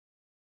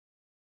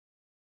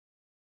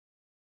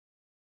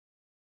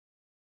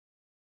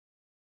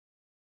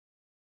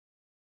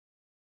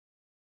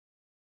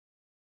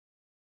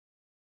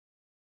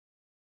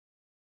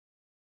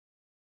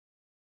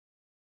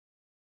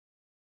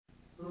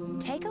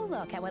Take a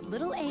look at what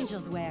little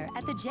angels wear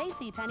at the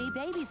JCPenney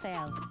Baby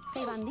Sale.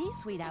 Save on these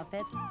sweet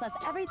outfits, plus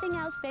everything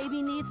else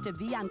baby needs to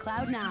be on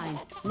Cloud 9.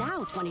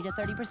 Now 20 to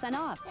 30%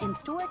 off in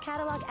store,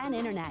 catalog, and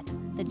internet.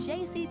 The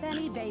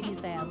JCPenney Baby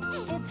Sale.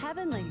 It's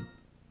heavenly.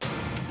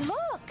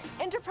 Look!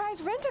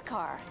 Enterprise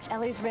Rent-A-Car.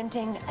 Ellie's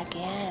renting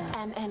again.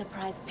 And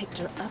Enterprise picked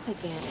her up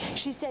again.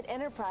 She said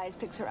Enterprise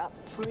picks her up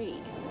free.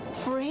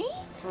 Free?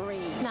 Free.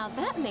 Now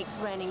that makes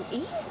renting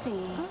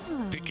easy.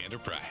 Pick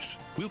Enterprise.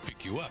 We'll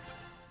pick you up.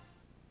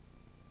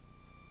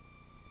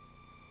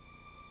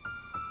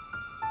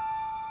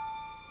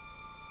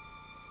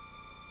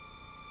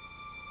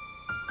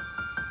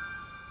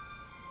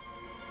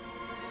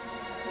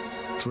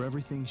 For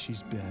everything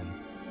she's been,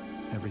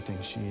 everything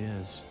she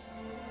is,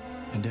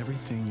 and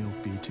everything you'll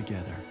be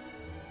together.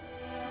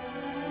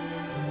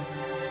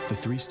 The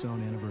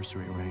 3-stone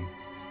anniversary ring.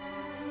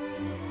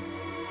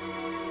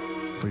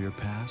 For your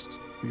past,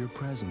 for your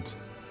present,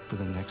 for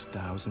the next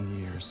 1,000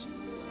 years.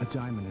 A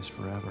diamond is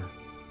forever.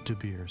 De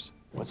Beers.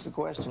 What's the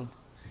question?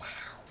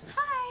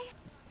 Hi.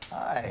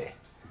 Hi.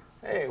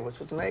 Hey, what's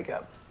with the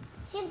makeup?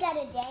 She's got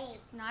a date.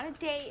 It's not a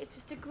date, it's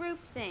just a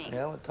group thing.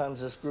 Yeah, what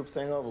time's this group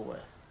thing over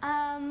with?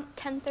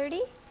 10:30.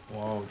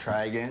 Whoa,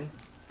 try again.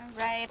 All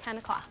right, 10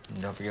 o'clock.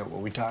 And don't forget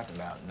what we talked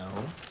about. No.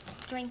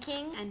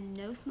 Drinking and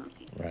no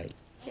smoking. Right.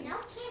 No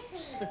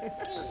kissing.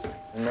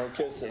 No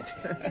kissing.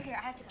 So here,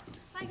 I have to go.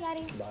 Bye,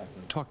 Daddy. Bye.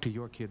 Talk to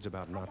your kids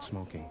about not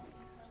smoking.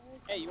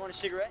 Hey, you want a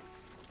cigarette?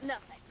 No,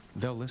 thanks.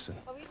 They'll listen.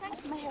 What were you saying?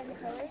 My hair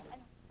color.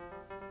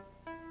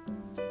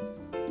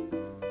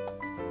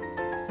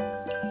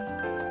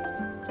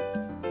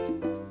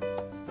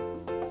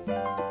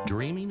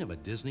 Dreaming of a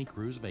Disney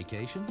cruise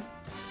vacation?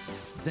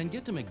 Then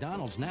get to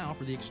McDonald's now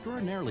for the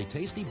extraordinarily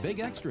tasty Big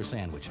Extra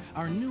Sandwich,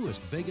 our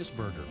newest, biggest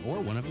burger, or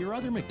one of your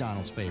other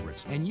McDonald's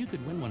favorites, and you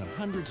could win one of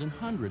hundreds and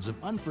hundreds of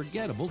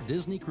unforgettable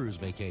Disney cruise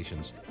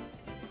vacations.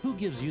 Who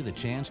gives you the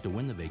chance to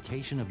win the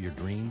vacation of your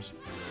dreams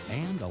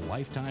and a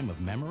lifetime of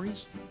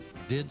memories?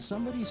 Did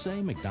somebody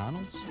say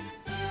McDonald's?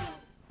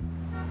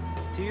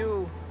 To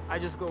you, I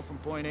just go from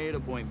point A to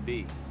point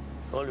B.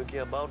 All you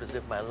care about is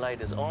if my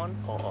light is on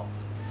or off.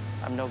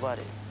 I'm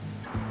nobody.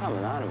 I'm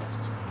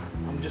anonymous.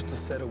 I'm just a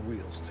set of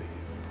wheels to you.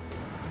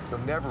 You'll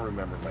never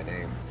remember my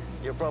name.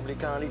 You probably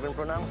can't even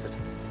pronounce it.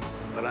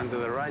 But under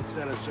the right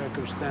set of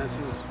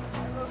circumstances,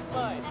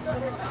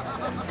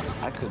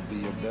 I could be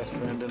your best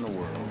friend in the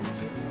world.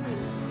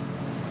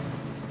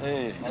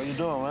 Hey, how you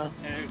doing, man?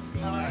 Hey,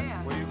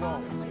 where you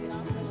going?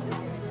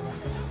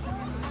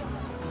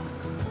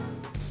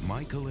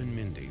 Michael and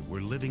Mindy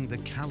were living the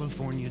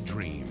California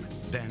dream.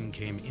 Then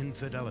came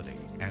infidelity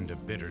and a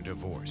bitter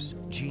divorce.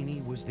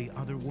 Jeannie was the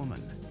other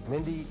woman.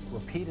 Mindy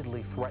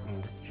repeatedly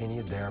threatened Jeannie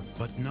Adair.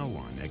 But no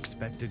one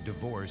expected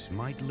divorce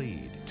might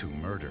lead to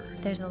murder.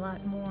 There's a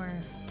lot more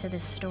to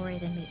this story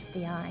than meets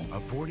the eye. A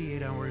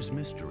 48 Hours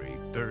mystery,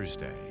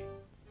 Thursday.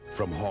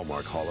 From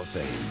Hallmark Hall of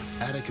Fame,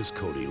 Atticus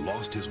Cody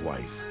lost his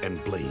wife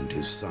and blamed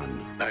his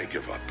son. I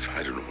give up.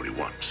 I don't know what he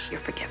wants. Your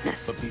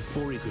forgiveness. But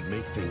before he could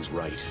make things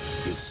right,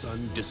 his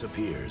son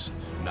disappears.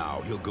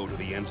 Now he'll go to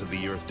the ends of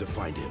the earth to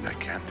find him. I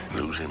can't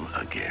lose him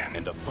again.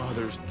 And a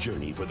father's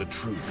journey for the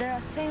truth. There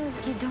are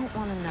things you don't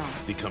want to know.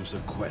 Becomes a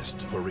quest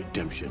for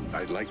redemption.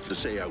 I'd like to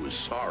say I was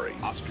sorry.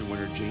 Oscar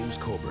winner James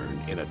Coburn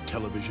in a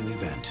television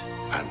event.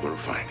 I'm going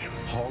to find him.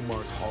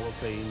 Hallmark Hall of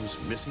Fame's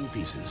Missing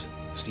Pieces,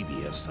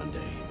 CBS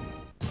Sunday.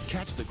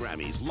 Catch the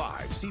Grammys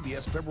live,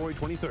 CBS February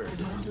 23rd.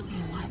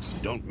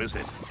 Don't miss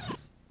it.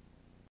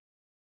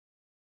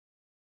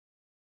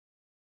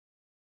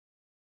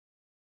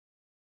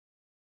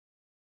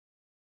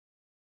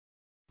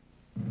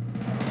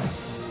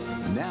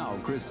 Now,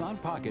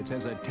 Croissant Pockets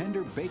has a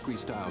tender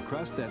bakery-style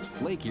crust that's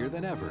flakier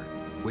than ever,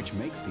 which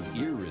makes the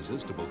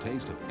irresistible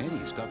taste of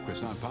any stuffed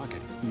croissant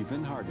pocket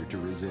even harder to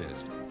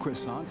resist.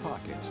 Croissant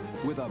Pockets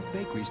with a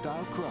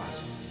bakery-style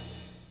crust.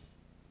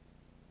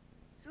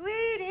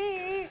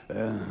 Sweetie!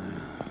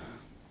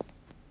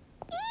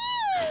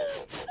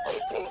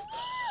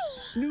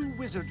 New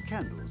Wizard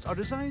candles are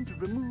designed to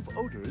remove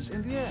odors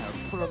in the air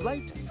for a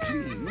light,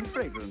 clean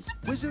fragrance.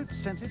 Wizard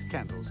scented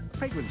candles,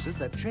 fragrances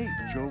that change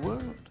your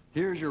world.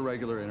 Here's your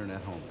regular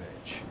internet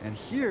homepage. And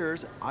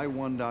here's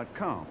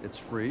i1.com. It's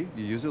free.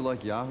 You use it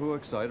like Yahoo,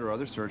 Excite, or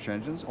other search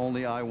engines.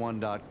 Only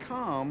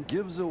i1.com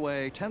gives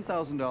away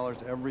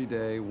 $10,000 every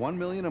day, $1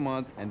 million a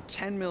month, and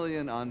 $10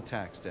 million on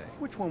tax day.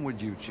 Which one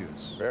would you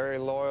choose? Very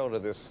loyal to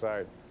this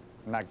site.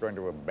 I'm not going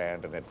to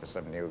abandon it for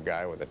some new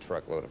guy with a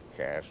truckload of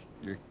cash.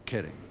 You're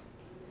kidding.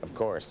 Of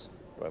course.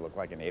 Do I look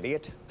like an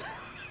idiot?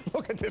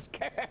 Look at this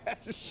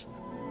cash.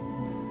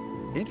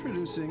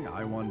 Introducing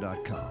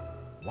i1.com.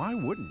 Why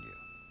wouldn't you?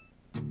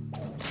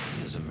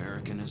 As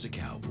American as a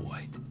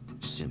cowboy.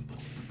 Simple.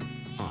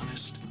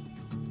 Honest.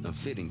 A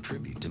fitting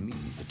tribute to meat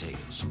and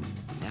potatoes.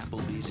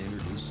 Applebee's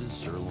introduces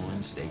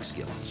sirloin steak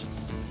skillets.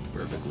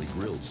 Perfectly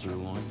grilled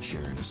sirloin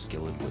sharing a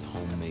skillet with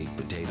homemade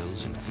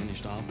potatoes and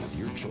finished off with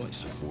your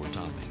choice of 4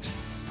 toppings.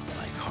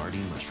 Like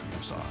hearty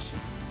mushroom sauce.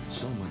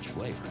 So much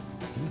flavor,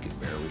 you could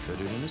barely fit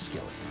it in a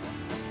skillet.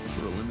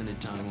 For a limited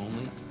time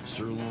only,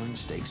 sirloin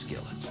steak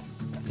skillets.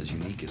 as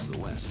unique as the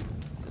West,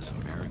 as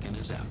American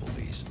as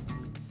Applebee's.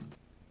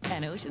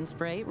 An Ocean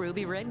Spray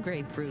Ruby Red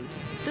Grapefruit.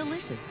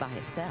 Delicious by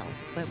itself,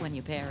 but when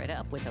you pair it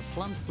up with a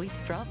plum sweet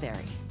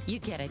strawberry, you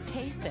get a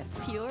taste that's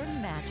pure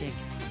magic.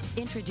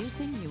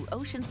 Introducing new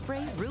Ocean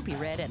Spray Ruby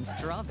Red and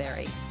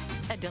Strawberry.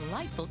 A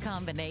delightful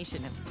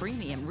combination of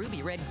premium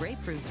Ruby Red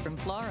grapefruits from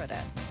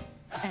Florida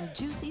and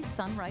juicy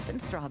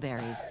sun-ripened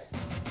strawberries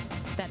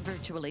that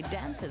virtually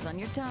dances on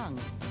your tongue.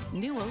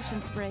 New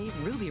Ocean Spray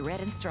Ruby Red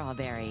and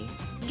Strawberry.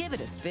 Give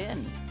it a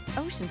spin.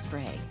 Ocean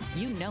Spray,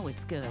 you know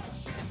it's good.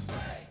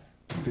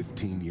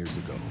 15 years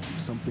ago,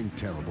 something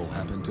terrible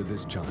happened to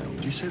this child.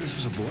 Did you say this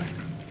was a boy?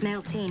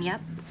 Male teen,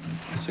 yep.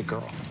 It's a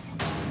girl.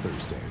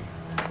 Thursday,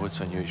 What's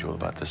unusual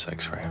about this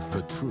X-ray?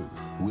 the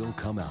truth will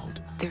come out.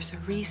 There's a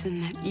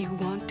reason that you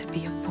want to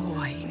be a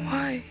boy.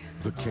 Why?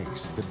 The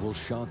case that will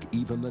shock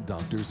even the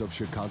doctors of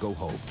Chicago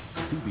Hope.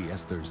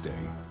 CBS Thursday.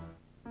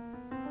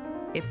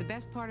 If the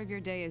best part of your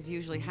day is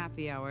usually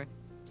happy hour,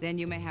 then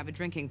you may have a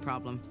drinking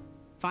problem.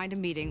 Find a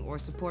meeting or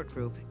support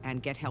group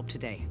and get help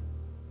today.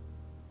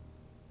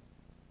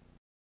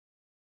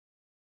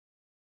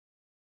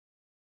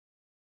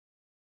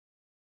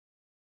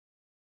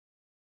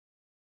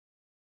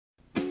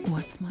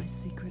 What's my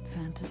secret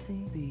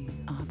fantasy? The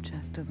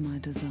object of my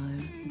desire.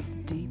 It's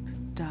deep,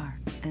 dark,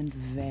 and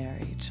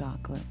very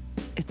chocolate.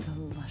 It's a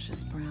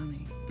luscious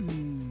brownie.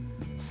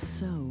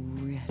 So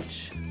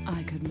rich.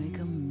 I could make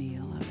a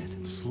meal of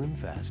it. Slim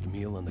Fast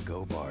Meal on the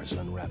Go bars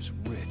unwraps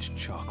rich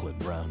chocolate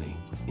brownie.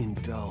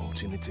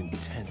 Indulge in its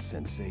intense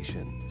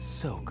sensation.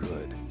 So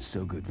good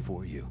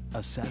for you.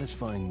 A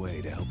satisfying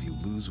way to help you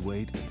lose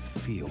weight and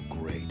feel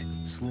great.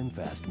 Slim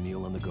Fast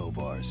Meal on the Go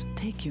bars.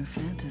 Take your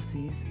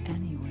fantasies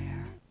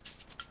anywhere.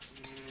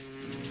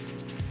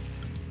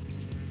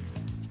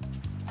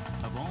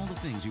 Of all the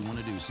things you want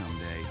to do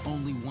someday,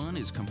 only one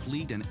is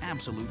complete and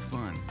absolute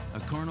fun. A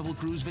Carnival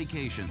Cruise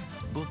Vacation.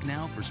 Book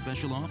now for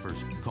special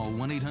offers. Call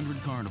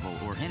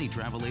 1-800-CARNIVAL or any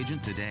travel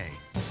agent today.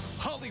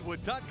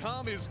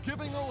 Hollywood.com is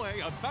giving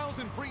away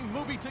 1,000 free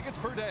movie tickets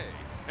per day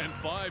and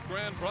 5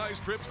 grand prize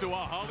trips to a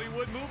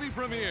Hollywood movie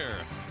premiere.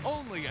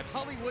 Only at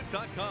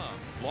Hollywood.com.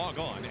 Log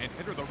on and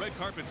enter the red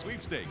carpet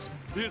sweepstakes.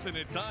 Isn't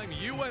it time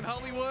you went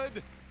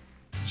Hollywood?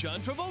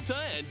 John Travolta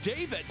and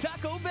Dave at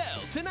Taco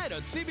Bell tonight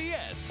on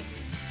CBS.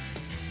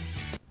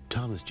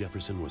 Thomas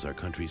Jefferson was our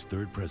country's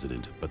 3rd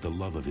president, but the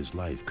love of his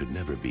life could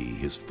never be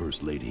his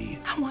first lady.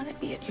 I want to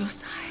be at your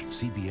side.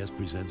 CBS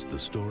presents the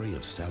story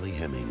of Sally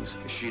Hemings.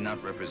 Does she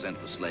not represent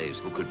the slaves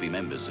who could be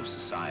members of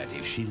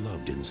society? She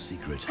loved in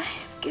secret. I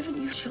have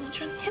given you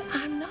children, and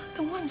I'm not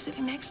the one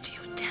sitting next to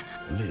you at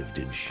dinner. Lived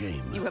in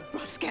shame. You have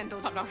brought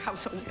scandal on our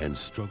household. And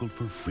struggled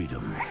for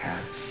freedom. I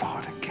have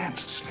fought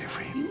against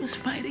slavery. You must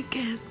fight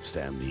again.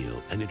 Sam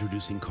Neill, and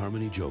introducing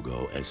Carmine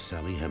Jogo as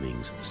Sally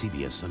Hemings.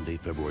 CBS Sunday,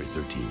 February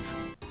 13th.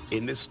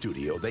 In this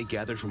studio, they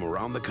gathered from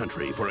around the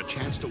country for a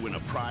chance to win a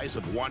prize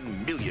of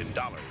 $1 million.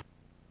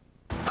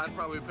 I'd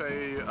probably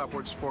pay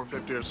upwards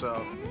 $4.50 or so.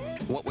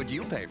 What would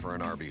you pay for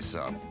an Arby's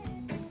sub?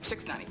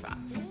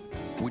 $6.95.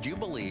 Would you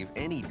believe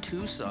any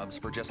 2 subs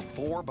for just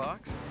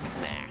 $4?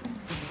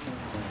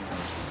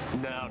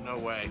 Nah. No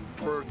way.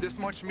 For this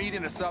much meat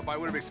in a sub, I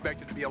would have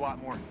expected to be a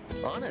lot more.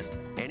 Honest,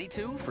 any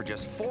 2 for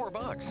just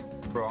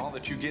 $4. For all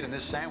that you get in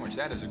this sandwich,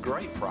 that is a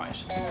great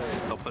price.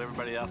 They'll put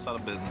everybody else out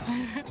of business.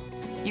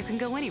 You can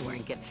go anywhere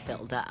and get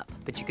filled up,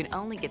 but you can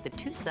only get the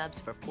 2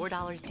 subs for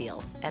 $4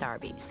 deal at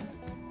Arby's.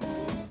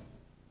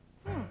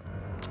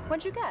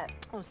 What'd you get?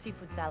 Oh,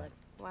 seafood salad.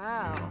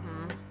 Wow.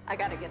 I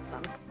gotta get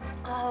some.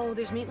 Oh,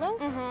 there's meatloaf?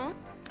 All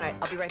right,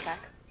 I'll be right back.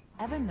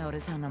 Ever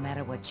notice how no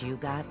matter what you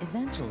got,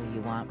 eventually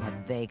you want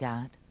what they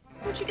got?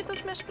 Where'd you get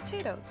those mashed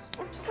potatoes?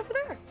 Oh, just over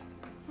there.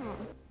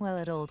 Well,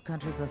 at Old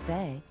Country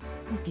Buffet,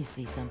 if you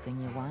see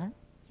something you want,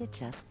 you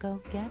just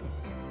go get it.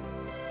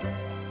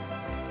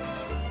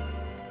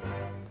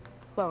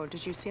 Whoa,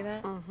 did you see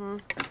that?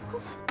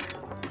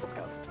 Let's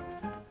go.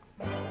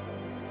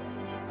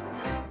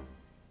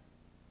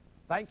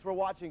 Thanks for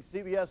watching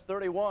CBS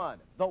 31,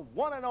 the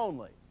one and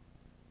only.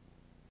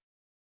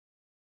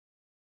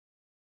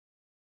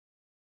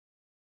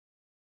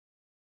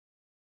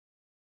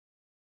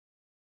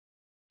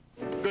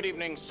 Good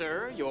evening,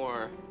 sir.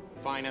 Your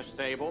finest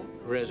table?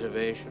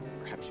 Reservation.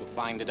 Perhaps you'll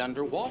find it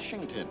under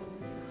Washington.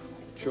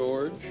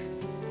 George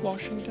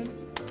Washington?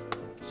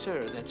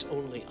 Sir, that's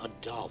only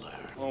 $1.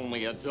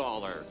 Only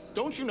 $1.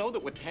 Don't you know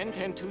that with 10,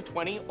 10,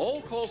 220,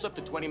 all calls up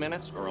to 20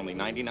 minutes are only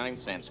 99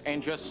 cents,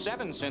 and just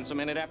 7 cents a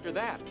minute after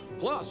that.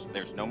 Plus,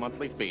 there's no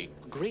monthly fee.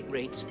 Great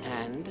rates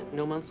and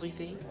no monthly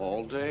fee?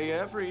 All day,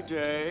 every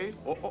day.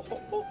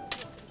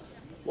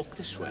 Walk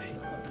this way.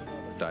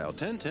 Dial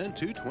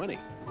 1010-220.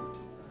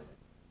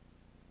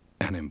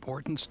 An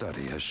important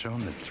study has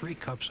shown that 3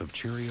 cups of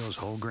Cheerios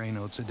whole grain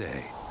oats a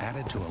day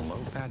added to a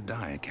low-fat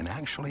diet can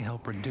actually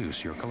help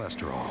reduce your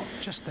cholesterol.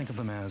 Just think of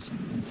them as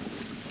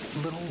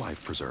little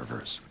life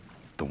preservers.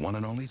 The one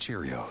and only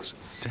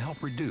Cheerios to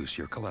help reduce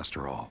your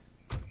cholesterol.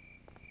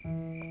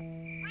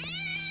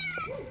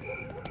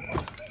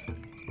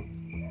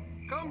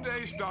 Come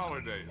days, dollar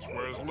days,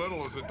 where as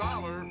little as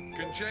 $1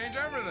 can change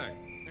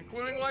everything,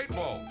 including light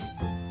bulbs.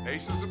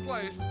 Ace is a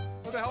place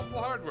for the helpful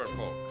hardware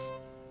folks.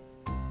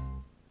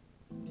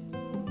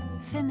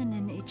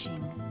 Feminine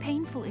itching,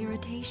 painful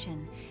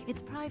irritation.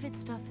 It's private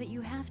stuff that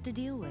you have to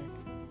deal with.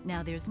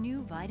 Now there's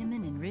new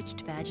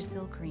vitamin-enriched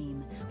Vagisil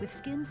cream with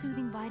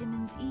skin-soothing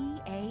vitamins E,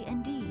 A,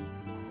 and D.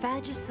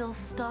 Vagisil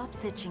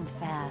stops itching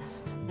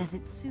fast as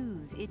it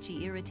soothes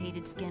itchy,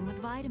 irritated skin with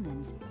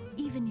vitamins,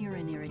 even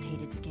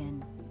urine-irritated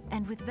skin.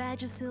 And with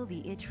Vagisil,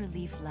 the itch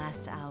relief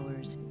lasts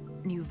hours.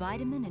 New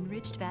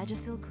vitamin-enriched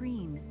Vagisil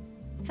cream.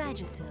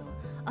 Vagisil,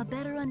 a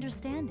better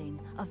understanding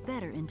of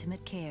better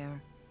intimate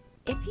care.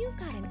 If you've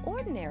got an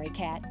ordinary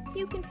cat,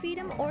 you can feed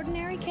him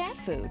ordinary cat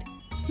food.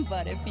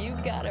 But if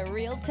you've got a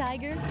real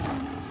tiger,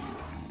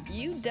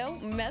 you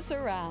don't mess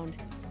around.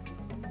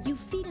 You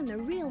feed them the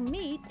real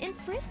meat in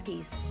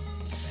Friskies.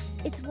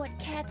 It's what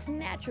cats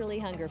naturally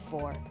hunger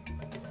for.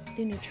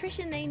 The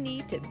nutrition they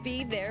need to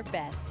be their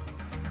best.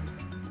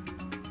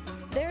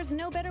 There's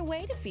no better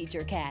way to feed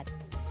your cat.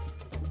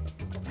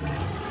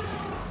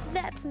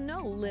 That's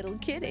no little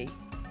kitty.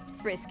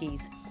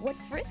 Friskies, what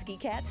frisky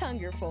cats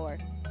hunger for.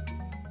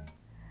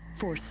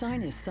 For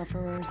sinus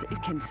sufferers,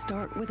 it can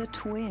start with a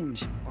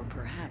twinge or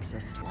perhaps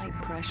a slight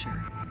pressure.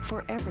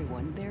 For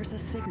everyone, there's a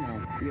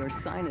signal. Your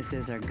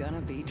sinuses are gonna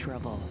be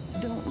trouble.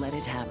 Don't let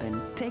it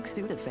happen. Take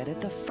Sudafed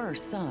at the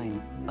first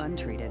sign.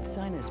 Untreated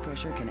sinus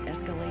pressure can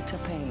escalate to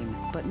pain.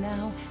 But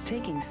now,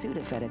 taking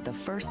Sudafed at the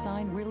first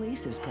sign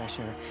releases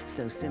pressure,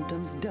 so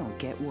symptoms don't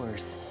get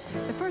worse.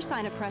 The first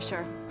sign of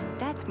pressure,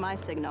 that's my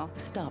signal.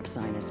 Stop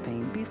sinus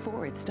pain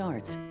before it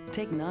starts.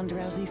 Take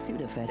non-drowsy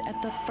Sudafed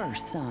at the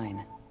first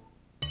sign.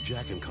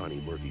 Jack and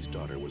Connie Murphy's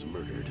daughter was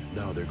murdered.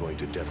 Now they're going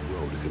to death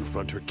row to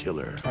confront her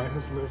killer. I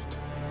have lived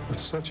with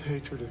such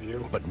hatred of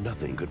you. But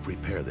nothing could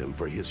prepare them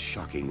for his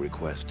shocking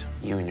request.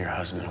 You and your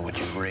husband are what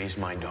you've raised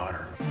my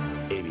daughter.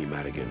 Amy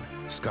Madigan,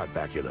 Scott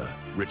Bakula,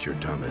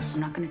 Richard Thomas.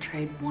 I'm not going to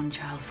trade one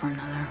child for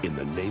another. In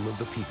the Name of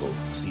the People,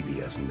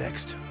 CBS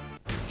Next.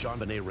 John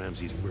Benet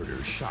Ramsey's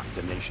murder shocked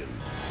the nation.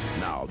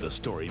 Now the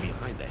story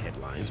behind the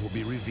headlines will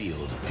be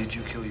revealed. Did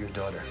you kill your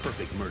daughter?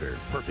 Perfect Murder,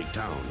 Perfect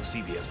Town,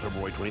 CBS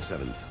February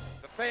 27th.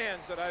 The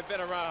fans that I've been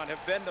around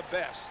have been the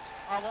best.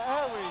 I will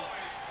always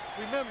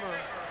remember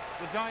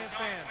the Giant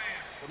fans,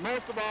 but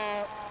most of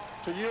all,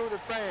 to you, the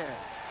fans.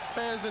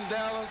 Fans in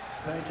Dallas,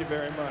 thank you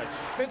very much.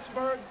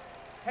 Pittsburgh,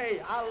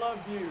 hey, I love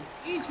you.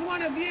 Each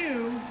one of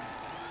you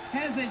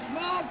has a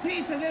small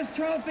piece of this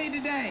trophy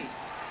today.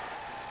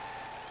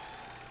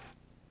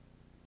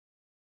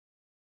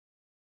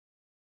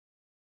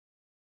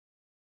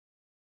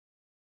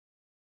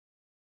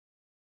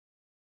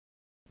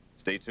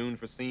 Stay tuned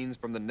for scenes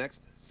from the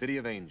next City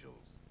of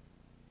Angels.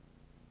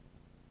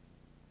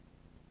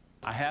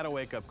 I had a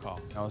wake-up call.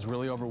 I was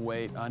really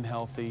overweight,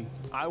 unhealthy.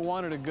 I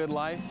wanted a good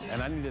life,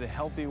 and I needed a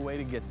healthy way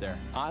to get there.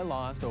 I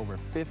lost over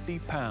 50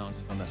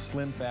 pounds on the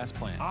Slim Fast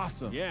plan.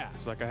 Awesome. Yeah,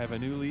 it's like I have a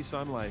new lease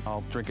on life.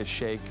 I'll drink a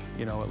shake,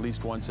 at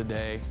least once a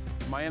day.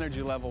 My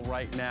energy level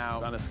right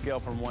now, on a scale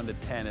from 1 to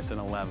 10, it's an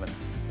 11.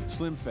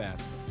 Slim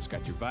Fast. It's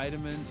got your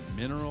vitamins,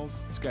 minerals,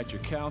 it's got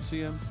your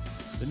calcium,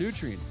 the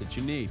nutrients that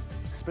you need.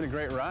 It's been a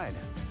great ride.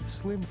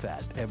 Slim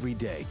Fast every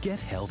day. Get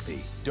healthy.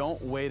 Don't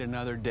wait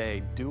another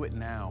day. Do it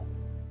now.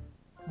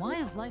 Why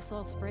is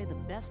Lysol spray the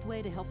best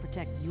way to help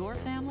protect your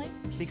family?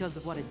 Because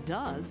of what it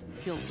does,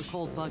 kills the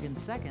cold bug in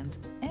seconds,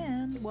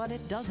 and what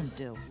it doesn't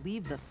do,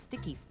 leave the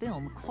sticky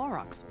film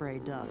Clorox spray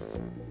does.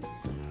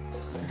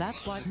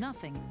 That's why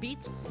nothing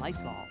beats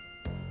Lysol.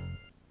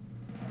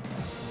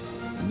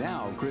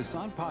 Now,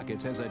 Croissant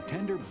Pockets has a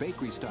tender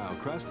bakery-style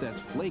crust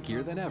that's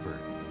flakier than ever,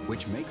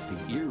 which makes the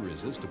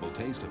irresistible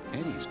taste of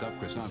any stuffed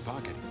croissant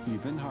pocket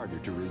even harder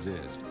to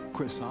resist.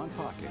 Croissant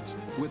Pockets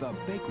with a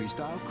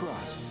bakery-style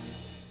crust.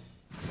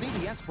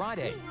 CBS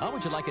Friday. How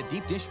would you like a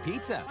deep dish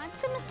pizza? Want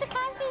some, Mr.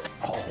 Cosby?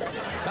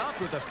 Oh, topped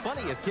with the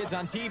funniest kids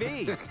on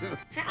TV.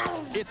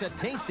 It's a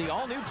tasty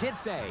all-new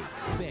Kids Say.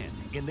 Then,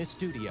 in this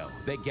studio,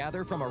 they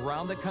gather from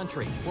around the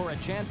country for a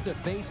chance to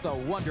face the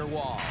Wonder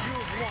Wall.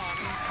 You've won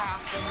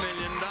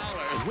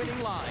 $500,000.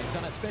 Winning lines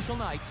on a special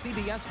night,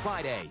 CBS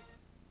Friday.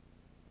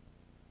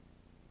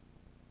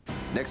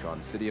 Next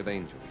on City of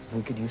Angels.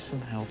 We could use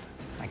some help.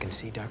 I can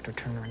see Dr.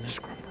 Turner in the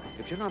scrub room.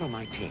 If you're not on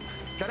my team,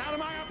 get out of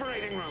my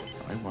operating room.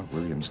 I want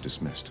Williams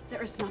dismissed.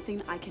 There is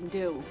nothing I can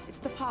do. It's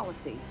the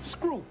policy.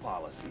 Screw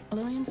policy.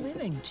 Lillian's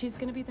leaving. She's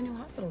going to be the new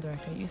hospital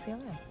director at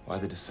UCLA. Why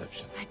the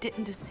deception? I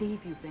didn't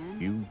deceive you, Ben.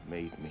 You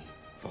made me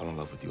fall in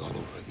love with you all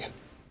over again.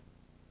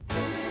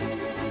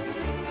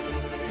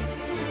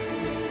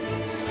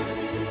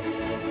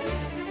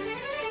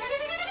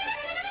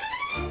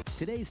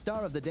 Today's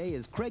star of the day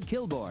is Craig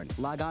Kilborn.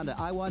 Log on to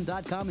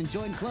iWan.com and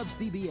join Club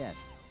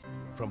CBS.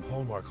 From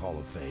Hallmark Hall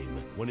of Fame,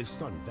 when his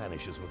son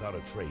vanishes without a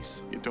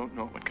trace. You don't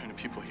know what kind of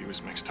people he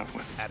was mixed up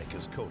with.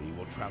 Atticus Cody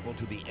will travel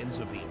to the ends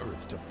of the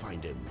earth to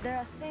find him. There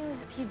are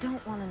things you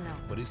don't want to know.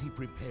 But is he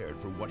prepared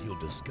for what he'll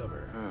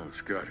discover? Oh,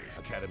 Scotty.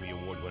 Academy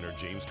Award winner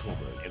James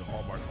Coburn in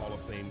Hallmark Hall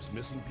of Fame's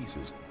Missing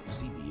Pieces,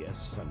 CBS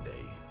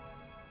Sunday.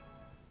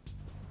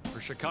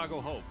 For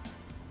Chicago Hope,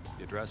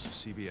 the address is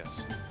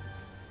CBS.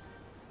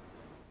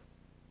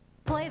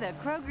 Play Play the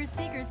Kroger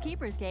Seekers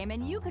Keepers game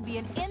and you could be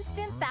an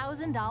instant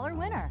 $1,000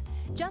 winner.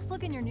 Just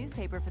look in your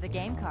newspaper for the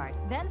game card,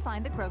 then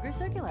find the Kroger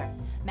Circular.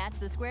 Match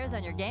the squares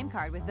on your game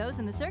card with those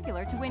in the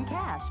circular to win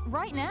cash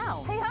right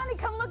now. Hey, honey,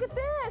 come look at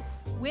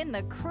this. Win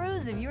the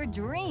cruise of your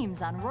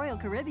dreams on Royal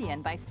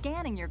Caribbean by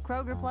scanning your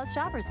Kroger Plus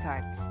Shoppers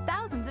card.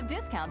 Thousands of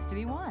discounts to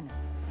be won.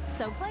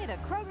 So play the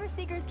Kroger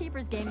Seekers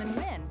Keepers game and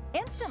win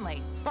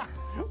instantly. Ha!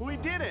 We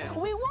did it!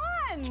 We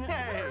won!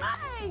 Yay!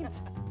 Right!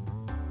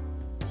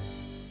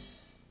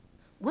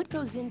 What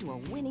goes into a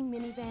winning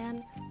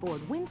minivan?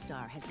 Ford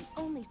Windstar has the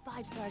only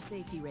 5-star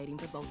safety rating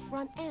for both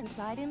front and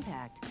side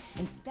impact.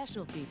 And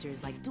special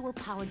features like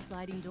dual-powered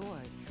sliding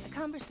doors, a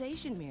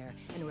conversation mirror,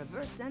 and a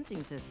reverse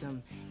sensing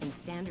system. And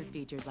standard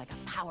features like a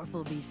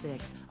powerful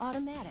V6,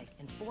 automatic,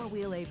 and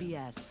 4-wheel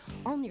ABS.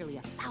 All nearly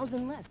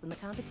 1,000 less than the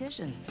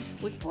competition.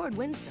 With Ford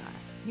Windstar,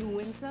 you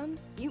win some,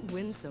 you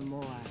win some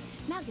more.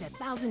 Now get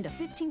 $1,000 to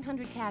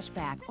 $1,500 cash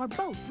back, or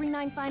both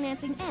 3-9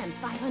 financing and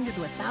 $500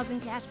 to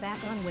 $1,000 cash back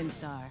on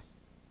Windstar.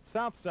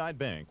 Southside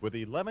Bank with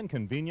 11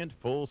 convenient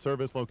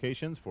full-service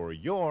locations for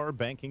your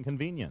banking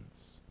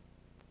convenience.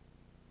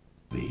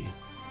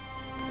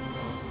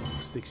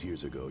 6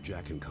 years ago,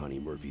 Jack and Connie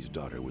Murphy's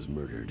daughter was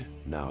murdered.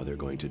 Now they're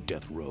going to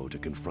death row to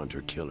confront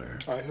her killer.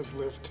 I have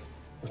lived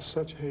with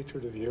such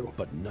hatred of you.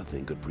 But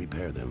nothing could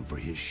prepare them for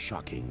his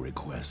shocking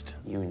request.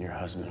 You and your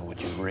husband, would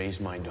you raise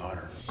my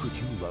daughter? Could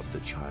you love the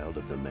child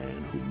of the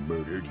man who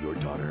murdered your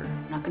daughter?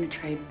 I'm not going to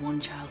trade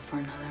one child for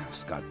another.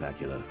 Scott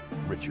Bakula,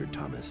 Richard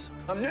Thomas,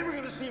 I'm never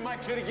going to see my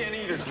kid again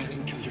either. I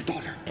didn't kill your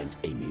daughter. And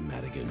Amy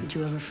Madigan. Would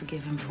you ever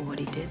forgive him for what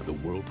he did? The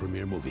world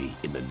premiere movie,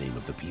 In the Name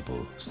of the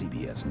People,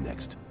 CBS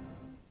Next.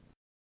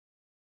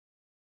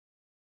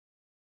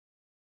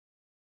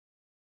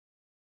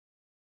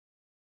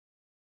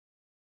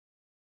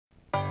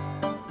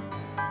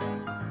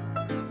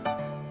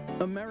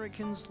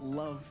 Americans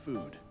love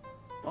food.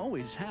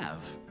 Always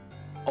have.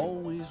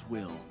 Always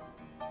will.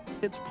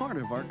 It's part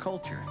of our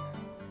culture.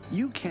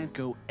 You can't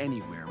go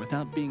anywhere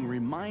without being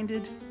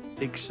reminded,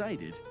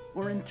 excited,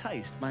 or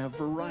enticed by a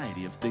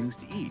variety of things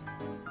to eat.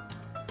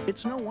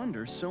 It's no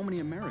wonder so many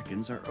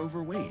Americans are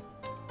overweight.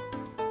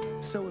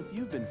 So if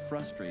you've been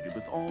frustrated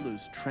with all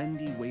those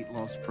trendy weight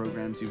loss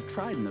programs you've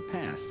tried in the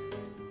past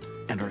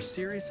and are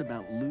serious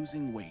about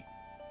losing weight,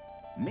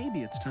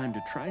 maybe it's time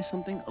to try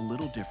something a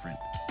little different.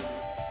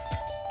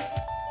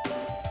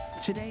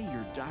 Today,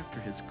 your doctor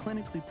has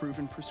clinically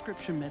proven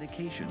prescription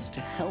medications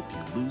to help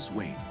you lose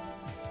weight.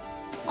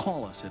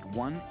 Call us at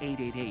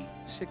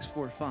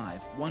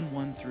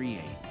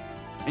 1-888-645-1138,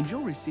 and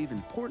you'll receive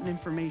important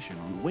information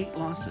on weight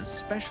loss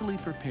especially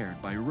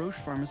prepared by Roche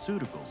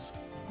Pharmaceuticals.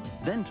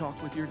 Then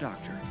talk with your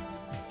doctor.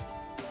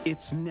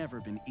 It's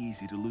never been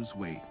easy to lose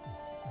weight,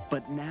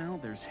 but now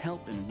there's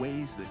help in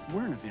ways that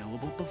weren't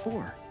available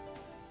before.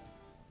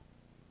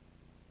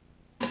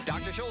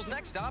 Dr. Scholl's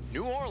next stop,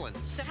 New Orleans.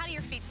 So how do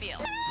your feet feel?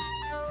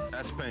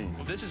 That's pain.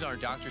 Well, this is our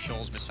Dr.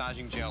 Scholl's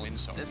massaging gel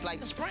insole. It's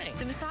like a spring.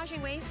 The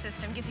massaging wave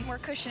system gives you more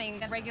cushioning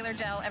than regular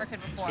gel ever could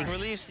before. It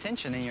relieves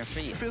tension in your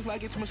feet. It feels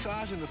like it's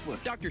massaging the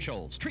foot. Dr.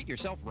 Scholl's, treat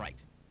yourself right.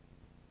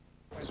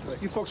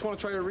 You folks want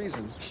to try a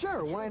Reason?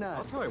 Sure, why not?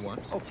 I'll try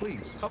one. Oh,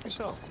 please. Help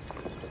yourself.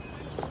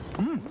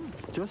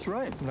 Just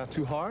right. Not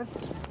too hard,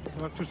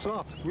 not too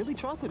soft. Really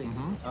chocolatey.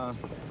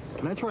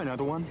 Can I try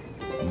another one?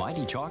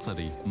 Mighty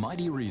chocolatey,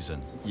 mighty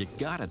Reason. You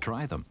gotta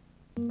try them.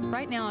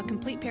 Right now, a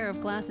complete pair of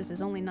glasses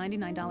is only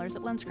 $99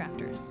 at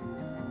LensCrafters.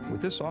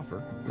 With this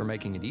offer, we're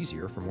making it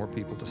easier for more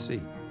people to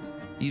see.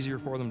 Easier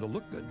for them to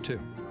look good, too.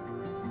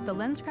 The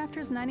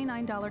LensCrafters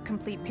 $99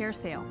 complete pair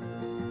sale.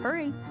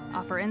 Hurry,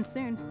 offer ends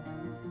soon.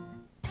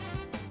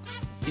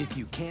 If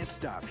you can't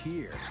stop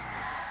here,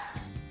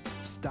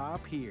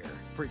 stop here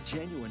for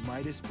genuine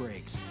Midas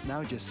brakes.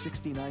 Now just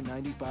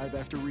 $69.95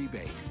 after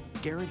rebate.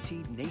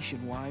 Guaranteed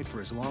nationwide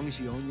for as long as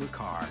you own your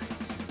car.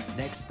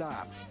 Next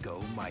stop,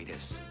 go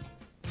Midas.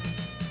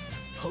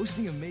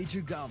 Hosting a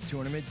major golf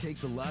tournament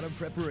takes a lot of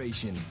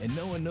preparation, and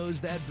no one knows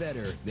that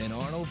better than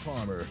Arnold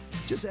Palmer.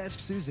 Just ask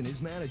Susan,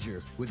 his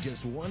manager. With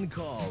just one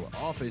call,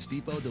 Office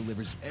Depot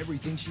delivers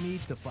everything she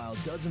needs to file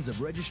dozens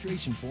of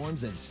registration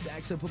forms and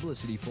stacks of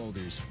publicity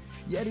folders.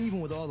 Yet even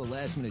with all the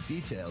last-minute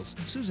details,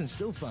 Susan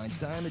still finds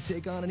time to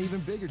take on an even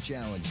bigger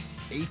challenge.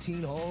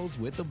 18 holes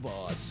with the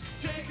boss.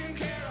 Taking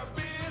care of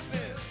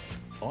business.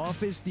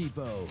 Office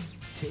Depot,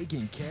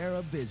 taking care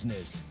of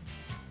business.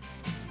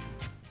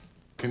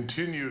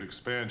 Continued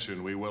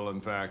expansion, we will in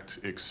fact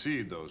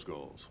exceed those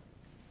goals.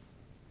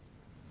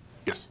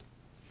 Yes.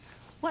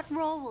 What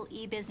role will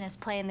e-business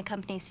play in the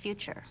company's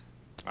future?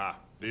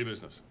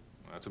 E-business.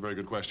 That's a very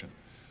good question.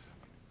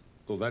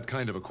 Well, that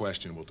kind of a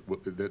question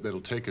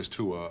that'll take us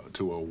to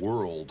a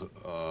world,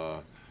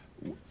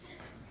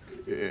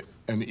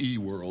 an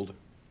e-world.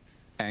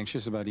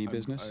 Anxious about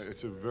e-business?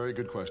 It's a very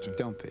good question.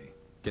 Don't be.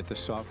 Get the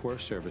software,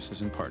 services,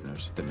 and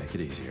partners that make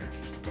it easier.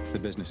 The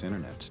business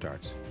internet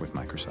starts with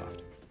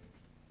Microsoft.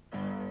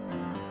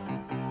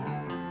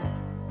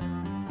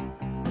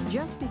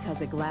 Just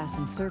because a glass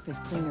and surface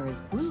cleaner is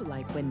blue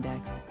like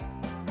Windex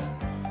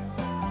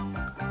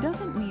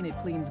doesn't mean it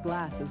cleans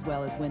glass as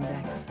well as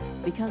Windex.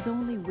 because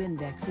only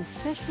Windex is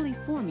specially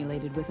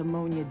formulated with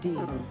ammonia D.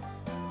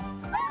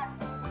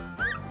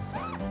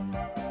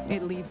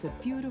 It leaves a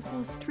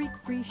beautiful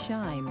streak-free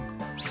shine.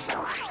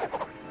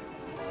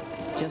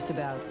 Just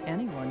about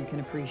anyone can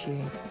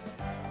appreciate.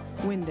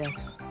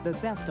 Windex, the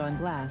best on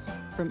glass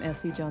from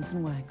S.C.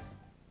 Johnson Wax.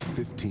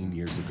 15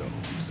 years ago,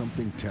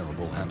 something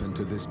terrible happened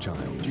to this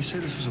child. Did you say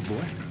this was a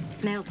boy?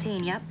 Male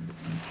teen, yep.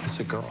 It's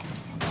a girl.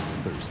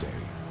 Thursday,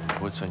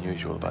 What's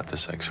unusual about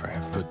this X-ray?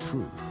 the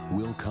truth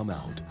will come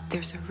out.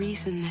 There's a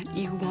reason that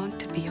you want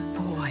to be a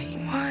boy.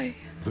 Why?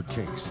 The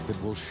case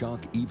that will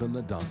shock even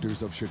the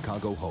doctors of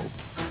Chicago Hope.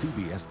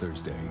 CBS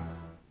Thursday.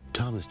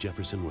 Thomas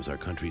Jefferson was our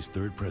country's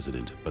third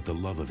president, but the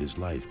love of his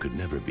life could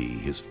never be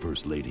his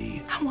first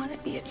lady. I want to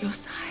be at your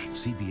side.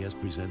 CBS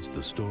presents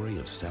the story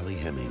of Sally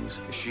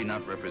Hemings. Does she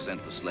not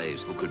represent the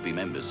slaves who could be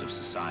members of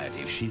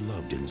society? She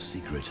loved in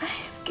secret, I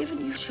have given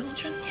you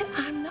children, and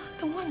I'm not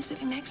the one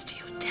sitting next to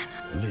you at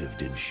dinner.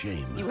 lived in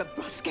shame, You have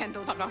brought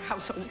scandal on our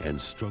household. and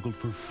struggled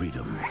for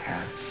freedom. I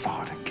have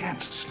fought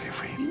against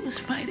slavery. You must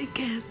fight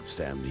again.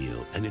 Sam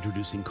Neill, and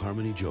introducing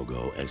Carmine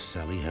Jogo as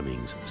Sally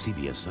Hemings.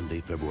 CBS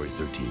Sunday, February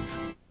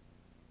 13th.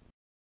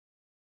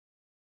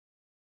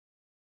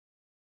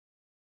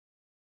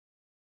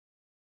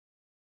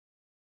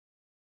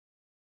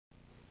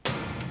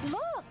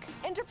 Look,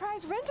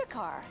 Enterprise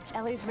Rent-A-Car.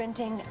 Ellie's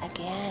renting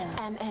again.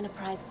 And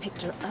Enterprise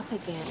picked her up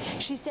again.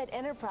 She said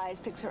Enterprise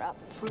picks her up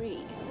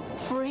free.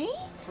 Free?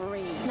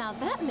 Free. Now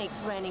that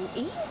makes renting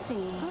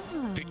easy.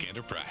 Pick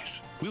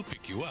Enterprise. We'll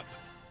pick you up.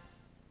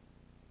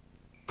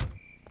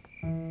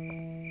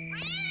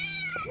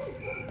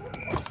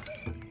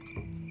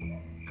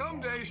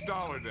 Come days,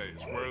 dollar days,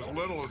 where as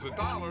little as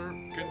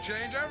 $1 can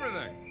change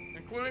everything,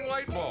 including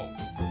light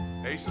bulbs.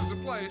 Ace is a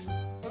place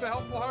for the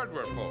helpful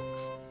hardware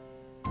folks.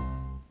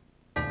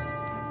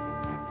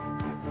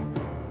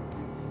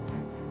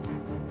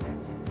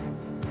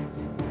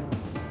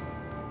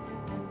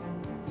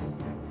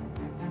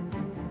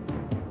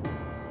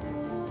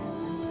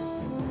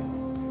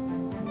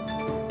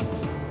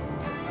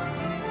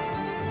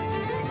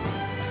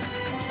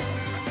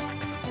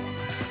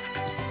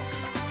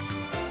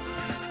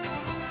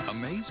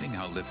 Amazing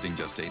how lifting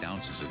just 8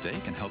 ounces a day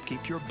can help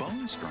keep your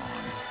bones strong.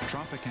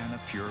 Tropicana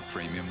Pure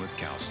Premium with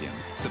calcium.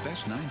 The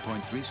best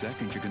 9.3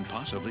 seconds you can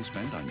possibly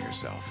spend on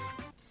yourself.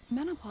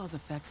 Menopause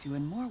affects you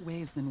in more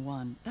ways than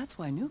one. That's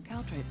why new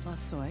Caltrate Plus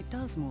Soy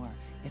does more.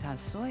 It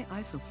has soy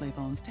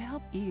isoflavones to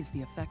help ease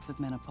the effects of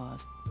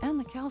menopause and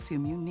the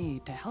calcium you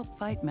need to help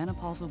fight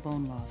menopausal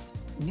bone loss.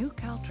 New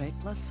Caltrate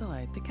Plus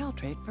Soy, the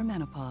Caltrate for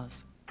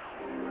menopause.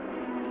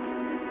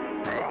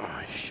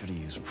 I should have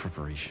used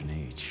Preparation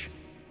H.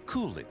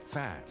 Cool it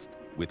fast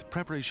with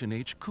Preparation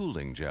H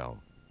Cooling Gel.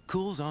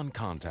 Cools on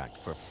contact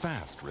for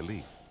fast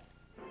relief.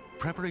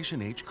 Preparation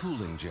H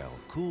Cooling Gel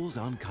cools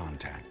on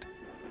contact.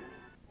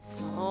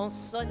 Sans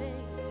soleil,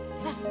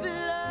 la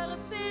fleur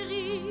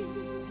périt,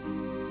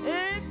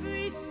 et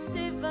puis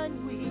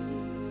s'évanouit.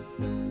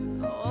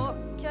 Oh,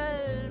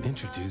 quel...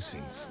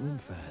 Introducing Slim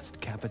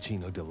Fast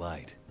Cappuccino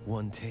Delight.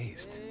 One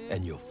taste,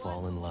 and you'll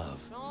fall in love.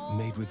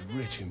 Made with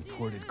rich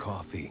imported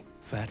coffee,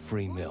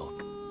 fat-free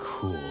milk,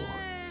 cool,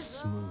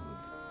 smooth.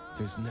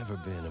 There's never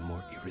been a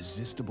more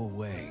irresistible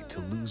way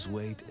to lose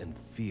weight and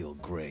feel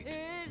great.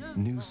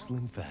 New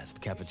Slim Fast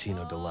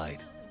Cappuccino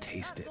Delight.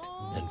 Taste it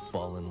and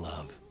fall in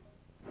love.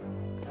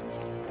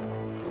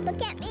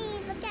 Look at me,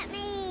 look at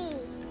me.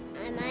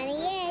 I'm on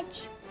the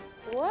edge.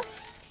 Whoop,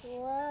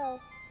 whoa,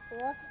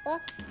 whoop,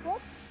 whoop,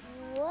 whoops,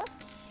 whoop.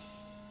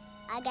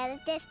 I got it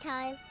this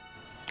time.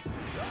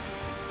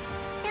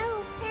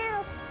 Help,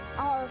 help.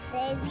 I'll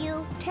save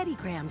you. Teddy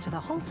Grahams are the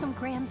wholesome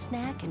graham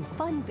snack in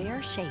fun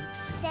bear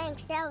shapes.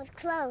 Thanks, that was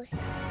close.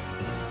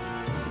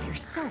 They're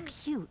so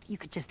cute, you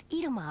could just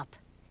eat them up.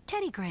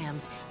 Teddy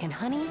Grahams in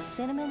honey,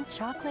 cinnamon,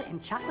 chocolate,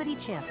 and chocolatey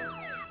chip.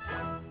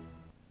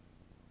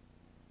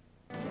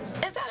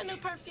 Is that a new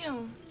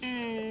perfume?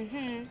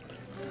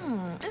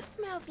 It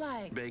smells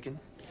like bacon,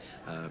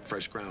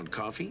 fresh ground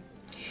coffee.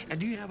 And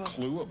do you have a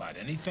clue about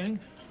anything?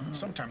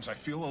 Sometimes I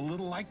feel a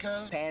little like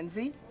a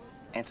pansy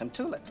and some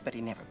tulips, but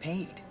he never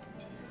paid.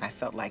 I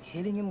felt like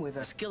hitting him with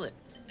a skillet.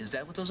 Is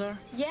that what those are?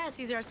 Yes,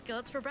 these are our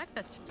skillets for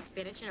breakfast.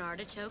 Spinach and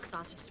artichoke,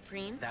 sausage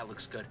supreme. That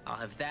looks good. I'll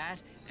have that,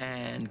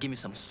 and give me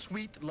some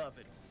sweet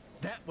lovin'.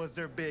 That was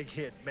their big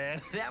hit,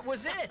 man. That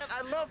was it.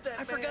 I love that,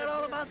 I forgot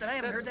all about that. I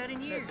haven't heard that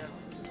in years.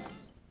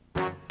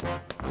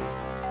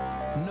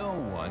 No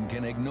one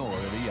can ignore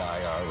the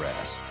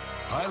IRS.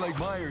 Highlight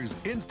Myers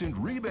Instant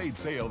Rebate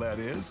Sale, that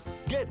is.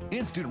 Get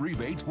instant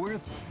rebates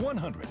worth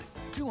 $100,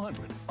 $200,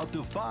 up to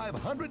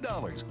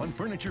 $500 on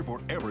furniture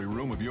for every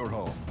room of your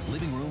home.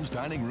 Living rooms,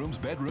 dining rooms,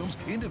 bedrooms,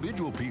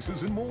 individual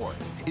pieces, and more.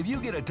 If you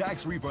get a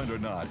tax refund or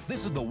not,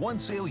 this is the one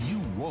sale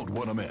you won't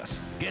want to miss.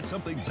 Get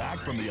something back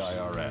from the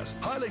IRS.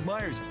 Highlight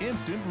Myers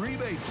Instant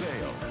Rebate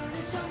Sale.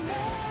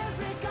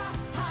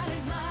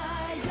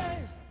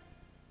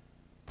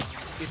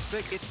 It's It's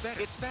big, it's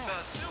better, it's back.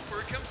 The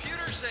Super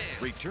Computer Sale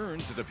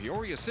returns to the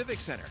Peoria Civic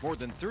Center. More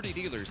than 30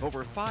 dealers,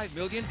 over $5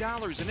 million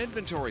in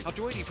inventory, up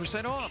to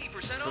 80% off.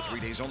 80% off. For 3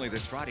 days only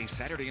this Friday,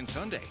 Saturday, and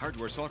Sunday.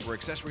 Hardware, software,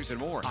 accessories, and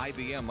more.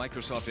 IBM,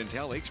 Microsoft,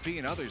 Intel, HP,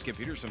 and others.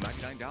 Computers from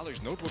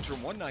 $99, notebooks from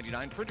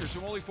 $199, printers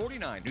from only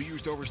 $49. New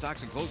used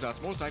overstocks and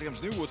closeouts, most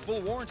items new with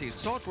full warranties.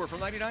 Software for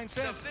 99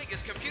 cents. The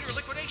biggest computer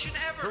liquidation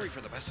ever. Hurry for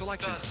the best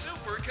selection. The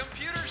Super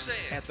Computer Sale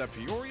at the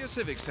Peoria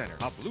Civic Center,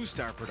 a Blue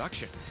Star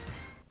production.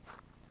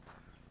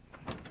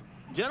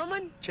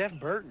 Gentlemen, Jeff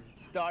Burton,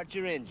 start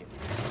your engine.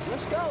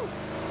 Let's go.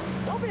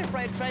 Don't be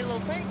afraid to trade a little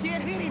paint,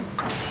 kid. Hit him.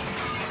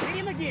 Hit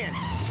him again.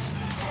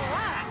 All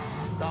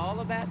right. It's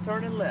all about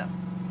turning left.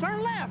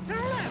 Turn left,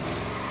 turn left.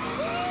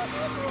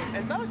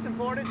 And most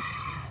important,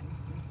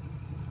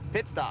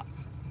 pit stops.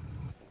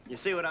 You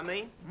see what I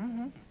mean?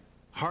 Mm-hmm.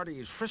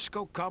 Hardee's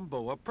Frisco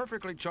Combo, a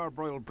perfectly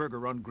charbroiled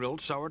burger on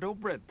grilled sourdough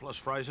bread, plus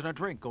fries and a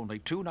drink, only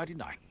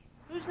 $2.99.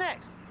 Who's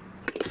next?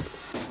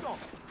 Go.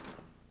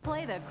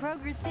 Play the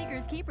Kroger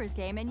Seekers Keepers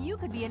game and you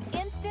could be an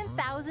instant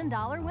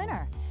 $1,000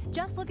 winner.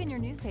 Just look in your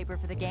newspaper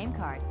for the game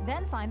card,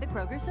 then find the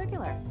Kroger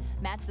Circular.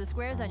 Match the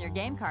squares on your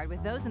game card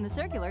with those in the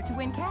circular to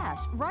win cash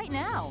right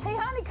now. Hey,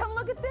 honey, come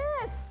look at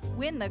this.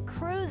 Win the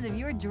cruise of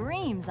your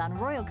dreams on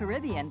Royal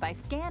Caribbean by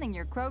scanning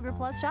your Kroger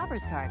Plus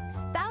Shoppers card.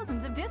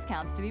 Thousands of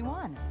discounts to be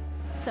won.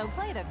 So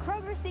play the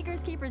Kroger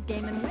Seekers Keepers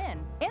game and win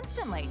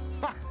instantly.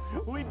 Ha,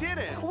 we did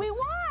it. We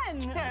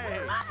won.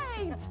 Hey.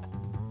 Right.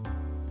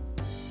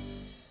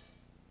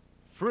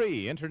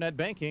 Free internet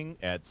banking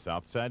at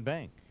Southside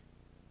Bank.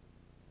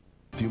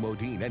 Dumo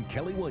Dean and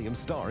Kelly Williams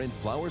star in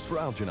Flowers for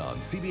Algernon,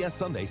 CBS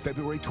Sunday,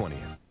 February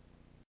 20th.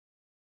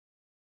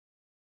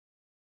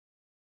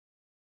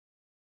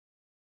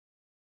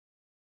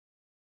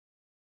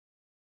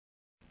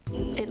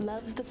 It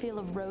loves the feel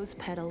of rose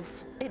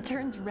petals. It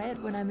turns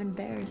red when I'm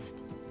embarrassed.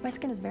 My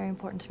skin is very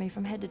important to me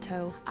from head to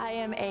toe. I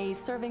am a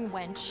serving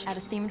wench at a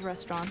themed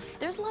restaurant.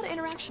 There's a lot of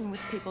interaction with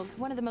people.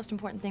 One of the most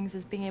important things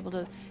is being able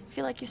to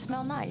feel like you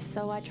smell nice,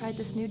 so I tried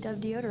this new Dove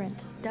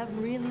deodorant. Dove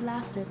really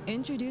lasted.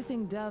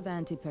 Introducing Dove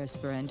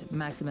Antiperspirant,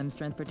 maximum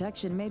strength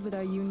protection made with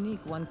our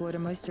unique 1/4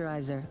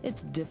 moisturizer.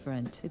 It's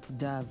different. It's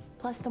Dove.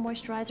 Plus, the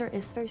moisturizer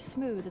is very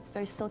smooth. It's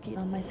very silky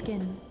on my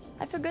skin.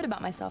 I feel good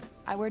about myself.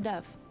 I wear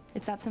Dove.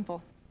 It's that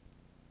simple.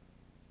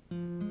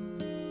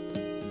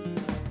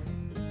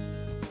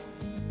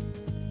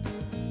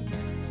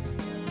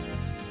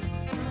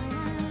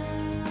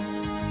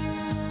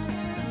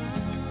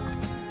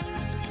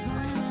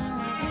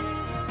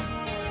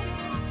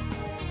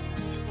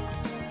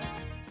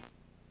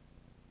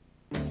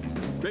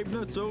 Grape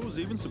Nutsos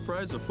even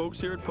surprised the folks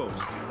here at Post.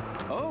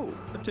 Oh!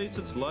 A taste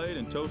that's light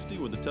and toasty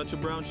with a touch of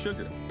brown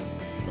sugar.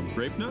 From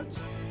Grape Nuts?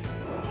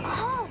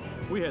 Oh!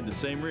 We had the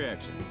same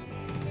reaction.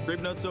 Grape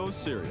Nutsos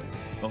cereal.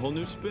 A whole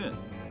new spin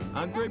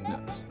on Grape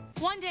Nuts.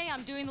 One day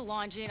I'm doing the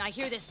laundry and I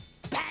hear this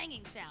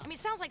banging sound. I mean, it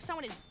sounds like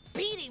someone is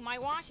beating my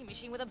washing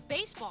machine with a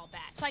baseball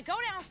bat. So I go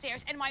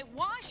downstairs and my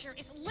washer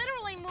is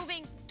literally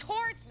moving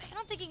towards me. And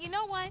I'm thinking, you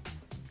know what?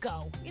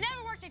 Go. You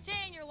never worked a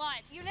day in your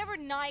life. You're never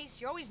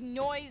nice. You're always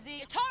noisy.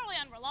 You're totally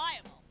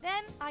unreliable.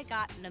 Then I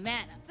got an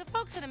Amana. The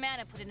folks at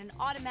Amana put in an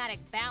automatic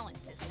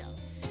balance system.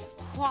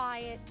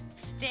 Quiet,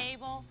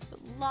 stable,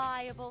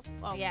 reliable.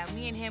 Oh yeah,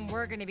 me and him,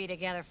 we're gonna be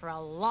together for a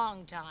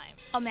long time.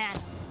 Amana,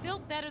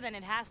 built better than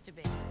it has to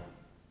be.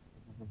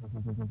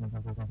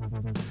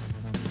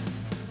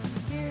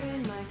 Here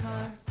in my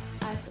car,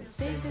 I feel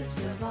safest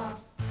of all.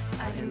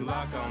 I can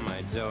lock all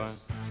my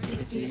doors.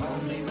 It's the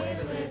only way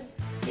to live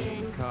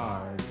in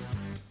cars.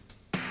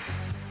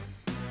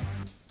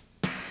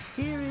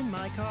 Here in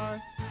my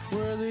car,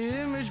 where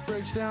the image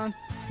breaks down,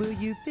 will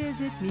you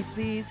visit me,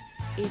 please?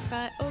 If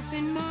I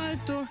open my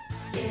door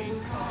in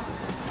car.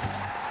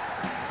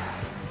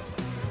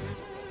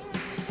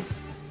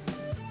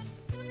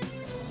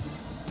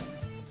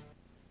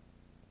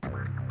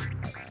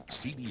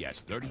 CBS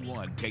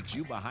 31 takes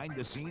you behind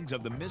the scenes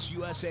of the Miss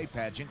USA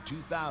pageant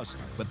 2000.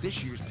 But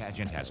this year's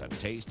pageant has a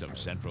taste of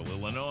Central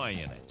Illinois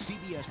in it.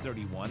 CBS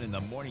 31 and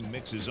the Morning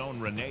Mix's own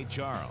Renee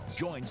Charles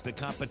joins the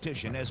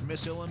competition as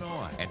Miss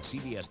Illinois. And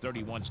CBS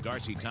 31's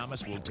Darcy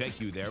Thomas will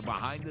take you there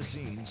behind the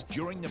scenes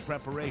during the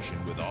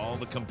preparation with all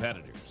the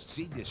competitors.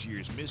 See this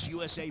year's Miss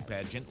USA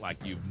pageant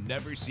like you've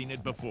never seen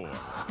it before.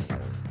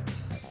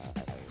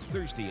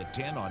 Thursday at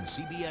 10 on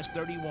CBS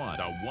 31,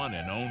 the one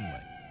and only.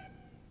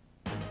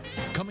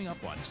 Coming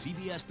up on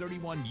CBS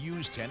 31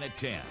 News 10 at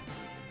 10.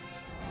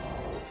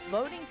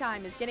 Voting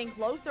time is getting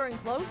closer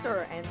and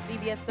closer, and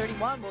CBS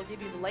 31 will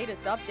give you the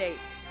latest updates.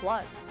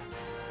 Plus,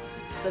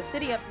 the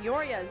city of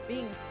Peoria is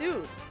being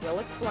sued. We'll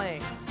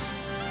explain.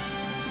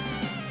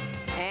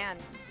 And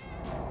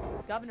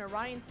Governor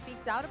Ryan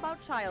speaks out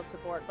about child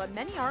support, but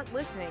many aren't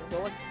listening.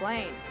 We'll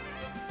explain.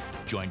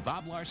 Join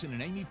Bob Larson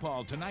and Amy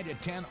Paul tonight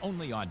at 10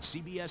 only on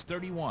CBS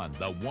 31,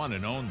 the one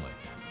and only.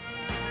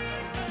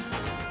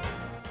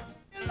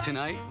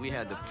 Tonight, we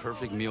had the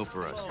perfect meal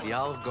for us. The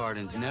Olive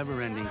Garden's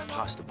never-ending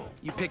pasta bowl.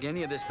 You pick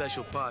any of their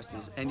special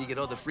pastas, and you get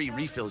all the free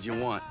refills you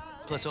want.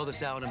 plus all the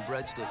salad and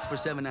breadsticks for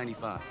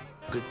 $7.95.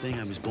 Good thing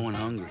I was born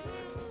hungry.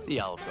 The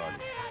Olive Garden.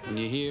 When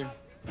you're here,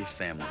 you're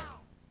family.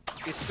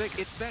 It's big,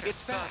 it's better,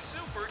 it's back. The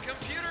Super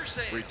Computer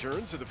Sale.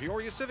 Returns to the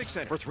Peoria Civic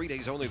Center for 3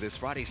 days only this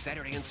Friday,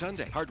 Saturday, and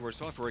Sunday. Hardware,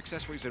 software,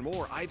 accessories, and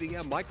more.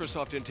 IBM,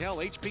 Microsoft,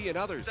 Intel, HP, and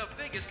others. The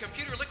biggest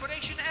computer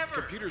liquidation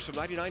ever. Computers from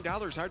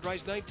 $99, hard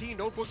drives $19,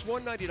 notebooks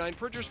 $199,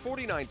 printers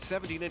 $49,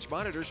 17-inch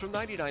monitors from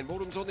 $99,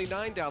 modems only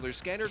 $9,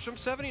 scanners from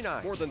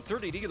 $79. More than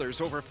 30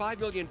 dealers, over $5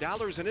 million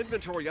in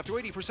inventory, up to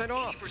 80%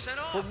 off. 80%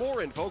 off. For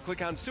more info,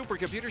 click on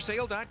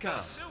supercomputersale.com.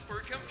 The Super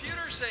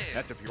Computer Sale.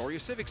 At the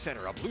Peoria Civic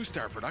Center, a Blue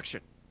Star production.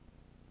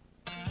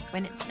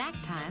 When it's snack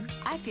time,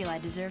 I feel I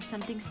deserve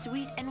something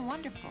sweet and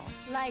wonderful.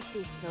 Like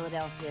these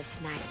Philadelphia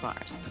snack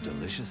bars. The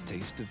delicious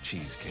taste of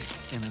cheesecake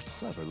in a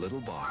clever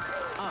little bar.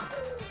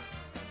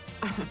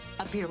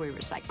 Up here we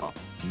recycle.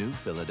 New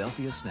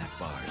Philadelphia snack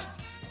bars.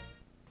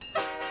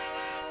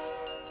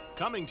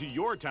 Coming to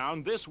your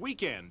town this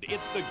weekend,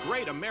 it's the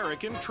Great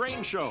American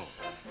Train Show.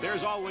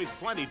 There's always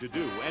plenty to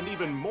do and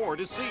even more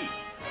to see.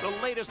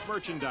 The latest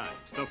merchandise,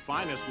 the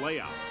finest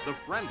layouts, the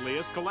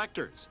friendliest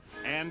collectors.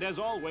 And as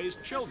always,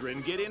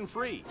 children get in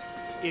free.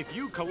 If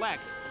you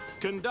collect,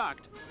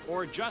 conduct,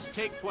 or just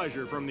take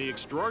pleasure from the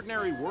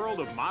extraordinary world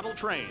of model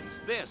trains,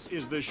 this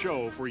is the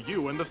show for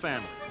you and the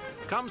family.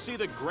 Come see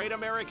the Great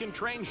American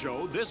Train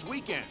Show this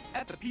weekend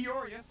at the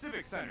Peoria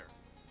Civic Center.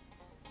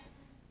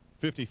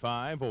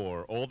 55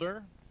 or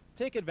older?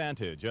 Take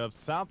advantage of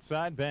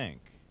Southside Bank.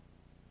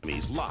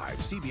 Live,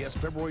 CBS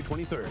February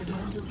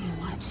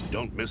 23rd.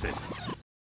 Don't miss it.